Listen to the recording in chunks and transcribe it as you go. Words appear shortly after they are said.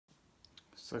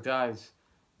So guys,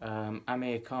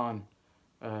 Amir Khan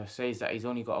says that he's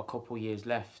only got a couple years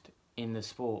left in the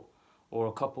sport, or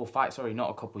a couple fights, sorry, not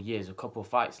a couple years, a couple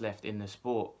fights left in the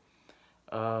sport.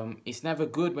 It's never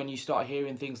good when you start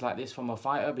hearing things like this from a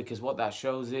fighter, because what that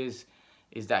shows is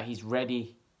that he's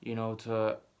ready, you know,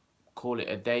 to call it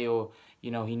a day, or,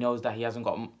 you know, he knows that he hasn't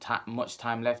got much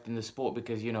time left in the sport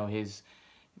because, you know,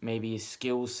 maybe his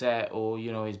skill set, or,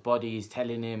 you know, his body is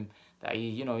telling him that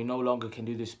he no longer can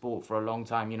do this sport for a long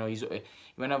time. You know,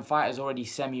 when a fighter's already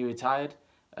semi-retired,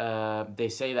 they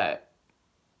say that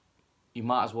you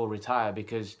might as well retire,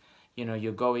 because, you know,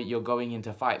 you're going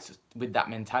into fights with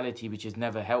that mentality, which is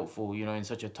never helpful, you know, in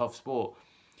such a tough sport.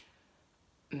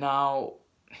 Now,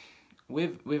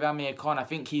 with Amir Khan, I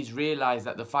think he's realised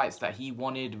that the fights that he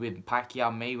wanted with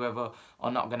Pacquiao, Mayweather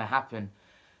are not going to happen.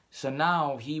 So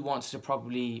now he wants to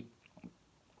probably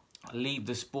leave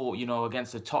the sport, you know,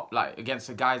 against the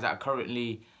guys that are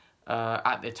currently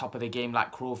at the top of the game,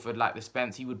 like Crawford, like the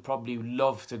Spence. He would probably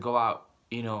love to go out,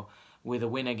 you know, with a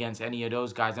win against any of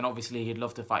those guys. And obviously he'd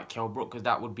love to fight Kell Brook, because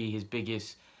that would be his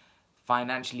biggest,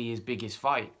 financially his biggest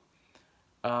fight.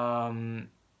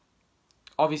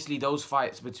 Obviously those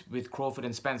fights with Crawford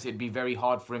and Spence, it'd be very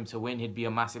hard for him to win. He'd be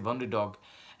a massive underdog.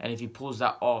 And if he pulls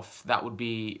that off, that would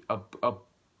be a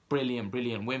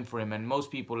brilliant win for him. And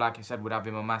most people, like I said, would have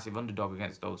him a massive underdog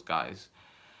against those guys.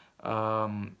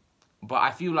 But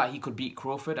I feel like he could beat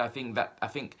Crawford. I think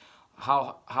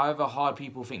however hard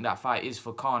people think that fight is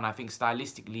for Khan, I think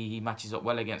stylistically he matches up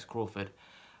well against Crawford.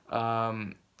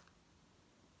 I've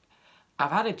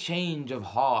had a change of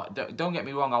heart. Don't get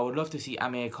me wrong, I would love to see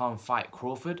Amir Khan fight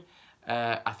Crawford.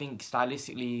 I think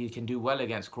stylistically he can do well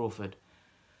against Crawford.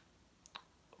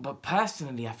 But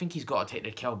personally, I think he's got to take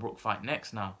the Kell Brook fight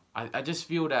next now. I just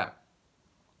feel that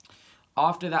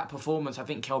after that performance, I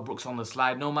think Kell Brook's on the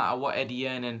slide. No matter what Eddie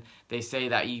and they say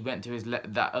that he went to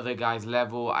that other guy's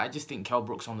level, I just think Kell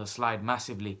Brook's on the slide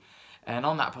massively. And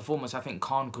on that performance, I think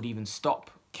Khan could even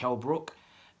stop Kell Brook.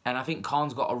 And I think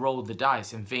Khan's got to roll the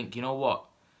dice and think, you know what,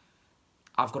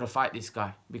 I've got to fight this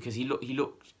guy, because he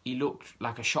looked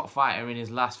like a shot fighter in his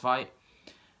last fight.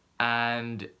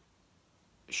 And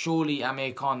surely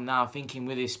Amir Khan now, thinking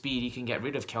with his speed, he can get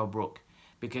rid of Kell Brook.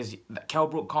 Because Kell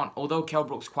Brook can't, although Kell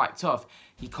Brook's quite tough,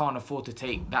 he can't afford to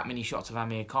take that many shots of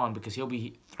Amir Khan, because he'll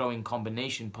be throwing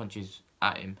combination punches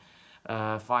at him.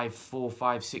 4,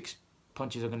 5, 6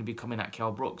 punches are going to be coming at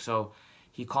Kell Brook. So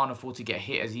he can't afford to get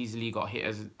hit as easily got hit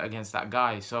as against that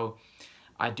guy. So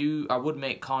I would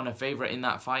make Khan a favourite in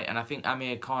that fight. And I think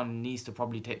Amir Khan needs to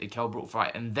probably take the Kell Brook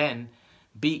fight and then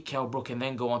beat Kell Brook and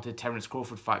then go on to the Terence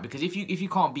Crawford fight. Because if you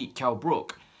can't beat Kell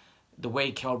Brook the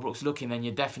way Kell Brook's looking, then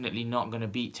you're definitely not going to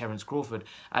beat Terence Crawford.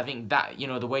 I think that, you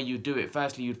know, the way you do it,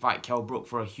 firstly, you'd fight Kell Brook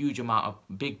for a huge amount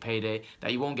of big payday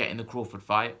that you won't get in the Crawford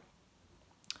fight.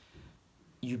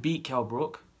 You beat Kell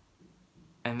Brook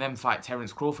and then fight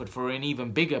Terence Crawford for an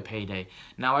even bigger payday.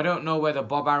 Now, I don't know whether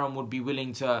Bob Arum would be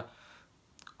willing to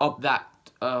up that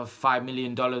 $5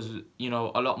 million, you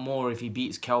know, a lot more if he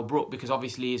beats Kell Brook, because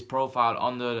obviously his profile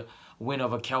on the win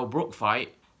of a Kell Brook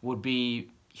fight would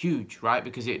be huge, right?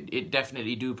 Because it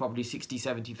definitely do probably 60,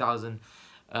 70,000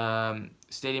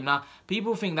 stadium. Now,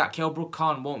 people think that Kell Brook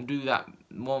Khan won't do that,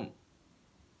 won't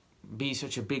be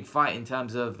such a big fight in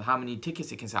terms of how many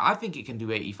tickets it can sell. I think it can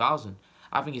do 80,000.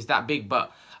 I think it's that big,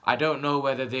 but I don't know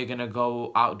whether they're gonna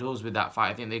go outdoors with that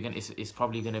fight. I think they're gonna. It's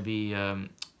probably gonna be an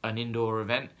indoor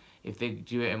event if they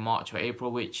do it in March or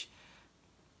April, which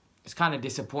is kind of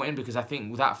disappointing, because I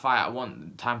think that fight at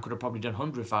one time could have probably done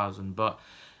 100,000. But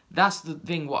that's the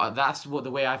thing.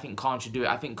 The way I think Khan should do it.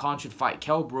 I think Khan should fight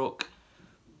Kell Brook,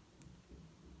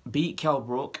 beat Kell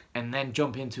Brook, and then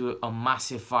jump into a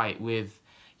massive fight with,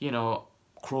 you know,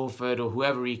 Crawford or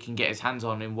whoever he can get his hands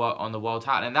on on the world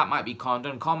title. And that might be Khan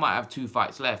done. Khan might have 2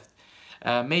 fights left,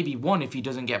 maybe 1 if he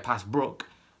doesn't get past Brook.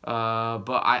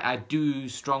 But I do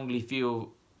strongly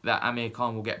feel that Amir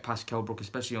Khan will get past Kell Brook,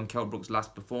 especially on Kell Brook's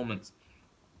last performance.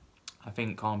 I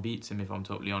think Khan beats him, if I'm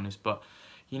totally honest. But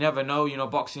you never know. You know,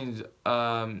 boxing's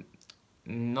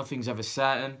nothing's ever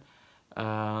certain.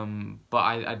 But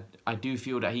I do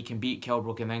feel that he can beat Kell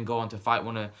Brook and then go on to fight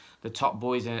one of the top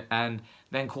boys and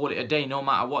then call it a day, no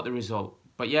matter what the result.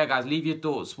 But yeah, guys, leave your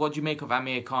thoughts. What do you make of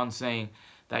Amir Khan saying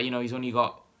that, you know, he's only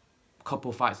got a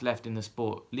couple fights left in the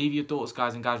sport? Leave your thoughts,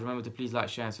 guys. And guys, remember to please like,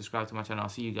 share and subscribe to my channel. I'll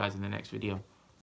see you guys in the next video.